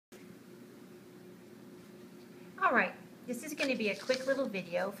All right, this is going to be a quick little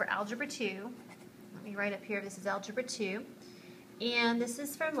video for Algebra 2. Let me write up here, this is Algebra 2. And this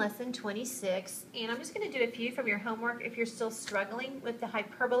is from lesson 26. And I'm just going to do a few from your homework if you're still struggling with the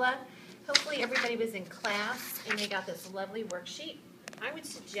hyperbola. Hopefully everybody was in class and they got this lovely worksheet. I would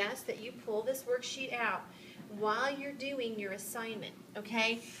suggest that you pull this worksheet out while you're doing your assignment,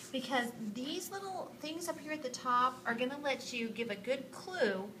 okay? Because these little things up here at the top are going to let you give a good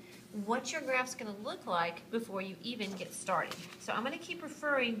clue what your graph's going to look like before you even get started. So I'm going to keep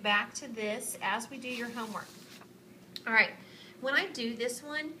referring back to this as we do your homework. All right, when I do this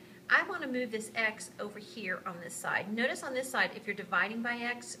one, I want to move this x over here on this side. Notice on this side, if you're dividing by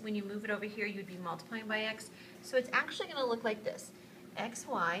x, when you move it over here, you'd be multiplying by x. So it's actually going to look like this.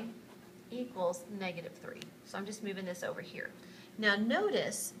 xy equals -3. So I'm just moving this over here. Now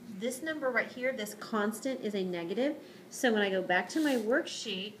notice this number right here, this constant, is a negative. So when I go back to my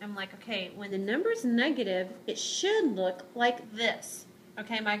worksheet, I'm like, okay, when the number's negative, it should look like this,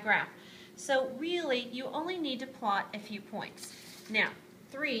 okay, my graph. So really, you only need to plot a few points. Now,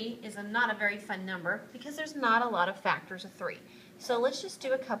 3 is not a very fun number because there's not a lot of factors of 3. So let's just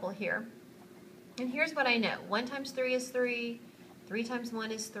do a couple here. And here's what I know. 1 times 3 is 3. 3 times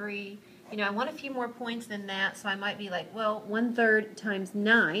 1 is 3. You know, I want a few more points than that, so I might be like, well, 1/3 times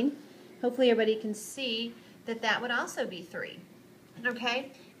 9. Hopefully everybody can see that that would also be 3. Okay?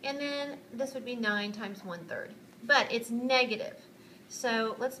 And then this would be 9 times 1/3. But it's negative.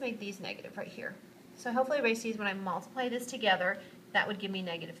 So let's make these negative right here. So hopefully everybody sees when I multiply this together, that would give me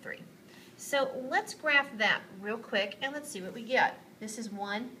 -3. So let's graph that real quick and let's see what we get. This is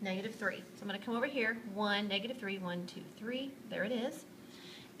 1, -3. So I'm going to come over here. 1, -3, 1, 2, 3. There it is.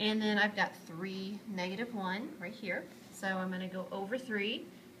 And then I've got 3, -1 right here. So I'm going to go over 3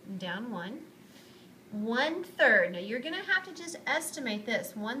 and down 1. 1/3. Now you're going to have to just estimate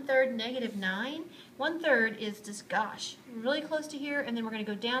this. 1/3 -9. 1/3 is just, gosh, really close to here. And then we're going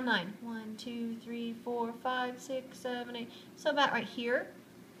to go down 9. 1, 2, 3, 4, 5, 6, 7, 8. So about right here.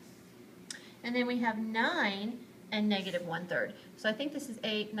 And then we have 9 and -1/3. So I think this is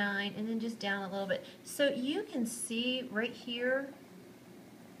 8, 9, and then just down a little bit. So you can see right here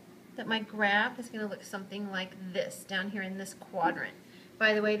that my graph is going to look something like this down here in this quadrant.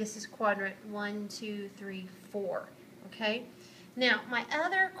 By the way, this is quadrant 1, 2, 3, 4. Okay? Now, my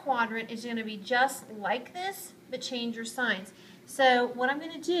other quadrant is going to be just like this, but change your signs. So what I'm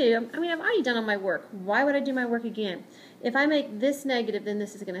going to do, I mean, I've already done all my work. Why would I do my work again? If I make this negative, then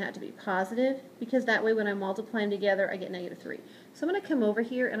this is going to have to be positive, because that way when I multiply them together, I get -3. So I'm going to come over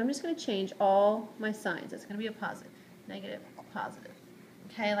here, and I'm just going to change all my signs. It's going to be a positive, negative, positive.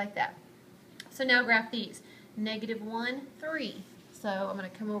 Okay, like that. So now graph these. -1, 3. So I'm going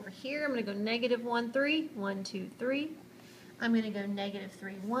to come over here. I'm going to go -1, 3. 1, 2, 3. I'm going to go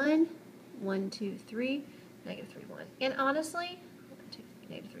 -3, 1. 1, 2, 3. -3, 1. And honestly, 1, 2,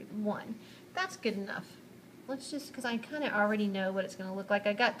 3, -3, 1. That's good enough. Let's just, because I kind of already know what it's going to look like.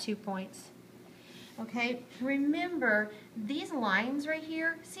 I got 2 points. Okay, remember these lines right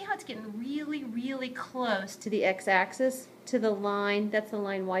here, see how it's getting really, really close to the x-axis, to the line, that's the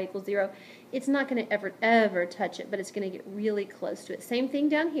line y equals 0. It's not going to ever touch it, but it's going to get really close to it. Same thing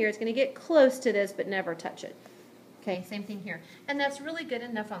down here, it's going to get close to this, but never touch it. Okay, same thing here. And that's really good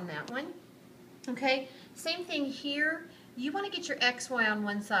enough on that one. Okay, same thing here. You want to get your xy on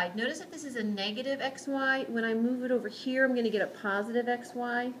one side. Notice that this is a negative xy. When I move it over here, I'm going to get a positive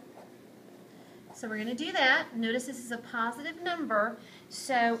xy. So we're going to do that. Notice this is a positive number,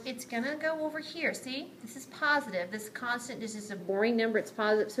 so it's going to go over here. See? This is positive. This constant is just a boring number. It's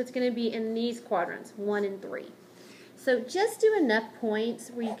positive, so it's going to be in these quadrants, 1 and 3. So just do enough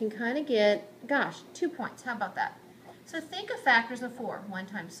points where you can kind of get, gosh, 2 points. How about that? So think of factors of 4. 1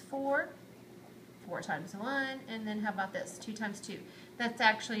 times 4, 4 times 1, and then how about this? 2 times 2. That's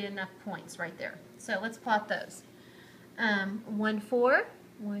actually enough points right there. So let's plot those. 1, 4.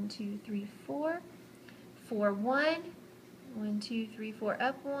 1, 2, 3, 4. 4, 1. 1, 2, 3, 4,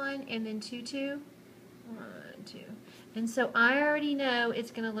 up 1, and then 2, 2. 1, 2. And so I already know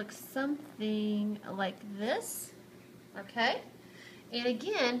it's going to look something like this. Okay? And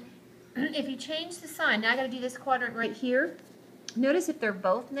again, if you change the sign, now I got to do this quadrant right here. Notice if they're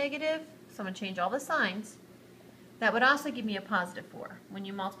both negative, so I'm going to change all the signs. That would also give me a +4 when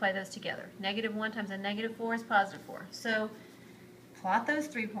you multiply those together. -1 times a -4 is +4. So plot those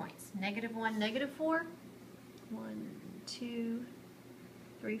 3 points. -1, -4. 1, 2,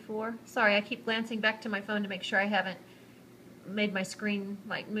 3, 4. Sorry, I keep glancing back to my phone to make sure I haven't made my screen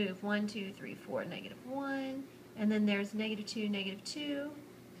like move. 1, 2, 3, 4, -1. And then there's -2, -2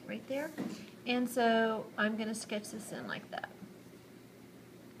 right there. And so I'm going to sketch this in like that.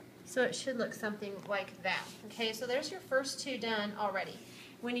 So it should look something like that. Okay, so there's your first two done already.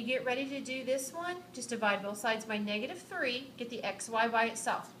 When you get ready to do this one, just divide both sides by -3, get the xy by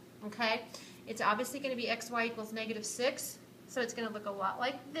itself. Okay, it's obviously going to be xy equals -6, so it's going to look a lot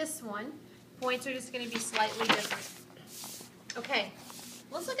like this one. Points are just going to be slightly different. Okay,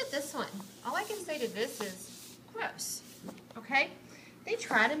 let's look at this one. All I can say to this is gross. Okay, they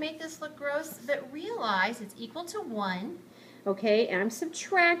try to make this look gross, but realize it's equal to 1. Okay, and I'm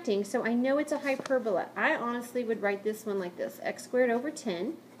subtracting, so I know it's a hyperbola. I honestly would write this one like this, x squared over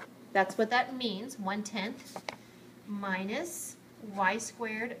 10. That's what that means, 1/10 minus y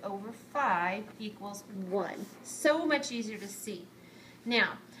squared over 5 equals 1. So much easier to see.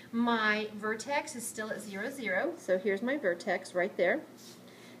 Now, my vertex is still at 0, 0, so here's my vertex right there.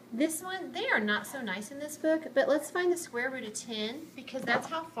 This one, they are not so nice in this book, but let's find the square root of 10 because that's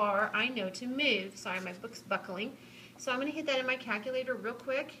how far I know to move. Sorry, my book's buckling. So I'm going to hit that in my calculator real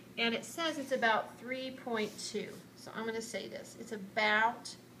quick, and it says it's about 3.2. So I'm going to say this. It's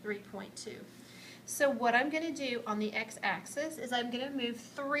about 3.2. So what I'm going to do on the x-axis is I'm going to move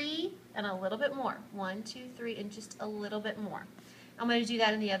 3 and a little bit more. 1, 2, 3, and just a little bit more. I'm going to do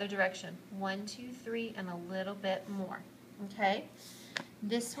that in the other direction. 1, 2, 3, and a little bit more. Okay?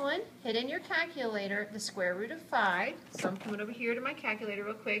 This one, hit in your calculator the square root of 5. So I'm coming over here to my calculator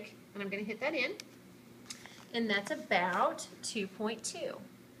real quick, and I'm going to hit that in. And that's about 2.2.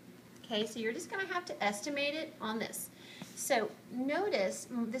 Okay, so you're just going to have to estimate it on this. So notice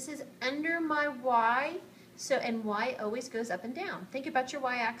this is under my y, so and y always goes up and down. Think about your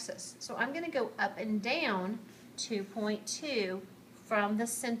y-axis. So I'm going to go up and down 2.2 from the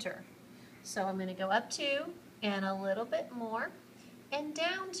center. So I'm going to go up 2 and a little bit more, and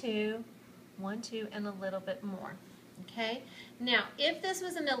down 2, 1, 2, and a little bit more. Okay? Now, if this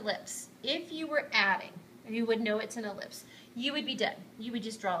was an ellipse, if you were adding, you would know it's an ellipse. You would be done. You would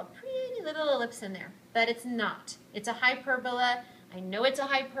just draw a pretty little ellipse in there. But it's not. It's a hyperbola. I know it's a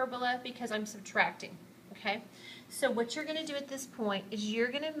hyperbola because I'm subtracting. Okay? So what you're going to do at this point is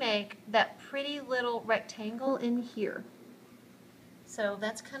you're going to make that pretty little rectangle in here. So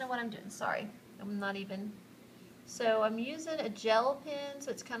that's kind of what I'm doing. Sorry. I'm not even... So I'm using a gel pen,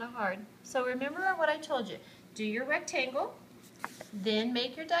 so it's kind of hard. So remember what I told you. Do your rectangle, then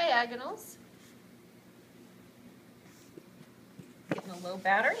make your diagonals. Getting a low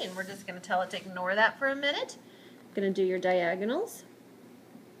battery, and we're just going to tell it to ignore that for a minute. Going to do your diagonals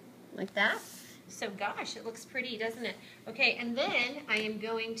like that. So gosh, it looks pretty, doesn't it? Okay, and then I am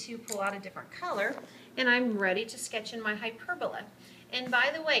going to pull out a different color, and I'm ready to sketch in my hyperbola. And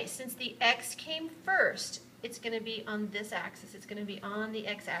by the way, since the x came first, it's going to be on this axis. It's going to be on the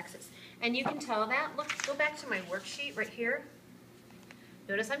x-axis. And you can tell that. Look, go back to my worksheet right here.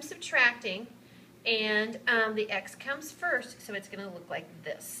 Notice I'm subtracting. And the x comes first, so it's going to look like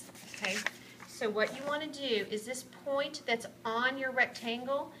this, okay? So what you want to do is this point that's on your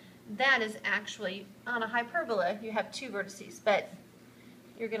rectangle, that is actually on a hyperbola. You have 2 vertices, but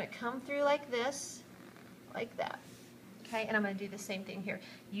you're going to come through like this, like that, okay? And I'm going to do the same thing here.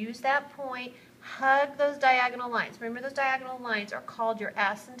 Use that point, hug those diagonal lines. Remember, those diagonal lines are called your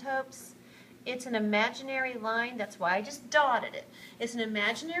asymptotes. It's an imaginary line. That's why I just dotted it. It's an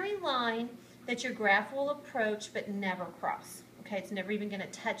imaginary line that your graph will approach but never cross. Okay, it's never even going to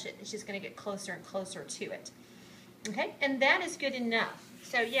touch it. It's just going to get closer and closer to it. Okay, and that is good enough.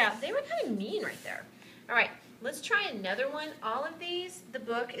 So yeah, they were kind of mean right there. All right, let's try another one. All of these, the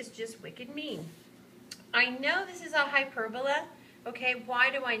book is just wicked mean. I know this is a hyperbola. Okay,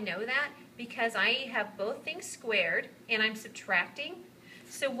 why do I know that? Because I have both things squared and I'm subtracting.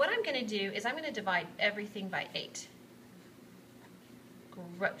 So what I'm going to do is I'm going to divide everything by 8.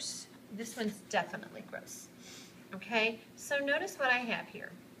 Gross. This one's definitely gross. Okay, so notice what I have here.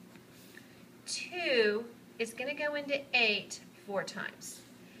 2 is going to go into 8 4 times.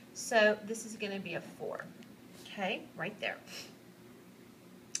 So this is going to be a 4. Okay, right there.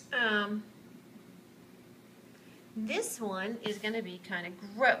 This one is going to be kind of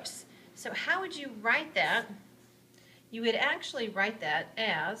gross. So how would you write that? You would actually write that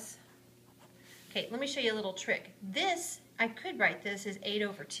as, okay, let me show you a little trick. This, I could write this as 8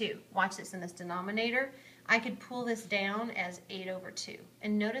 over 2. Watch this in this denominator. I could pull this down as 8 over 2.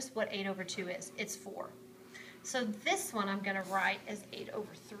 And notice what 8 over 2 is. It's 4. So this one I'm going to write as 8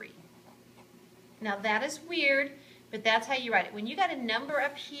 over 3. Now that is weird, but that's how you write it. When you got a number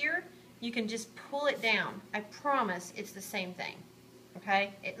up here, you can just pull it down. I promise it's the same thing.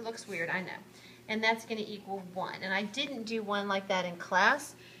 Okay? It looks weird, I know. And that's going to equal 1. And I didn't do one like that in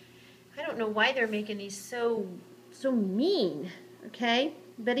class. I don't know why they're making these so mean. Okay?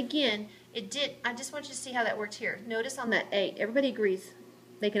 But again, it did. I just want you to see how that worked here. Notice on that 8. Everybody agrees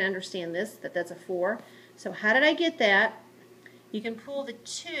they can understand this, that that's a 4. So how did I get that? You can pull the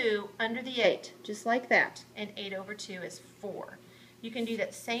 2 under the 8, just like that, and 8 over 2 is 4. You can do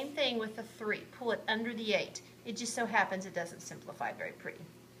that same thing with the 3. Pull it under the 8. It just so happens it doesn't simplify very pretty.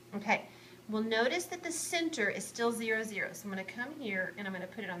 Okay, well notice that the center is still 0, 0. So I'm going to come here and I'm going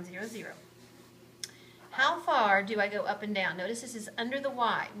to put it on 0, 0. How far do I go up and down? Notice this is under the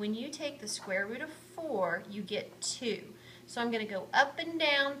y. When you take the square root of 4, you get 2. So I'm going to go up and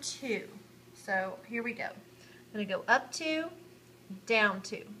down 2. So here we go. I'm going to go up 2, down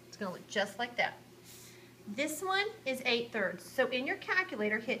 2. It's going to look just like that. This one is 8/3. So in your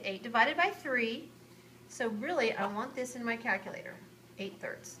calculator, hit 8 divided by 3. So really, I want this in my calculator,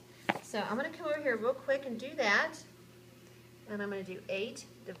 8/3. So I'm going to come over here real quick and do that. And I'm going to do 8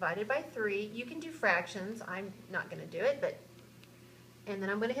 divided by 3. You can do fractions. I'm not going to do it, but and then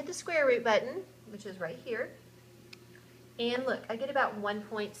I'm going to hit the square root button, which is right here. And look, I get about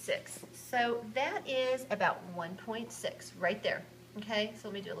 1.6. So that is about 1.6 right there. Okay, so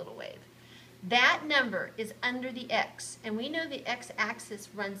let me do a little wave. That number is under the x, and we know the x-axis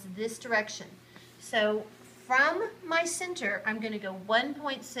runs this direction. So from my center, I'm going to go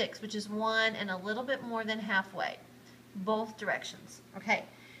 1.6, which is 1 and a little bit more than halfway, both directions. Okay,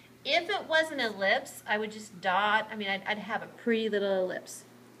 if it was an ellipse, I would just dot, I'd have a pretty little ellipse.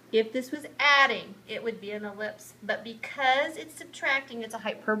 If this was adding, it would be an ellipse, but because it's subtracting, it's a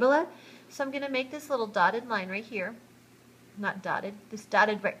hyperbola, so I'm going to make this little dotted line right here. Not dotted, this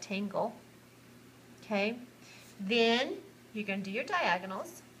dotted rectangle. Okay, then you're going to do your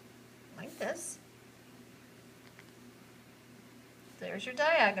diagonals like this. There's your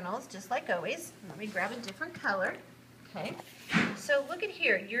diagonals, just like always. Let me grab a different color. Okay, so look at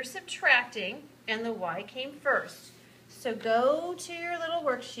here. You're subtracting, and the y came first. So go to your little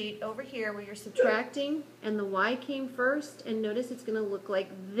worksheet over here where you're subtracting, and the y came first, and notice it's going to look like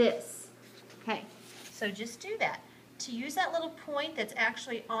this. Okay, so just do that. To use that little point that's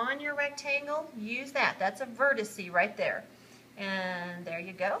actually on your rectangle, use that. That's a vertice right there. And there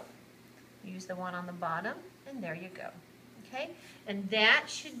you go. Use the one on the bottom, and there you go. Okay? And that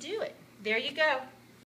should do it. There you go.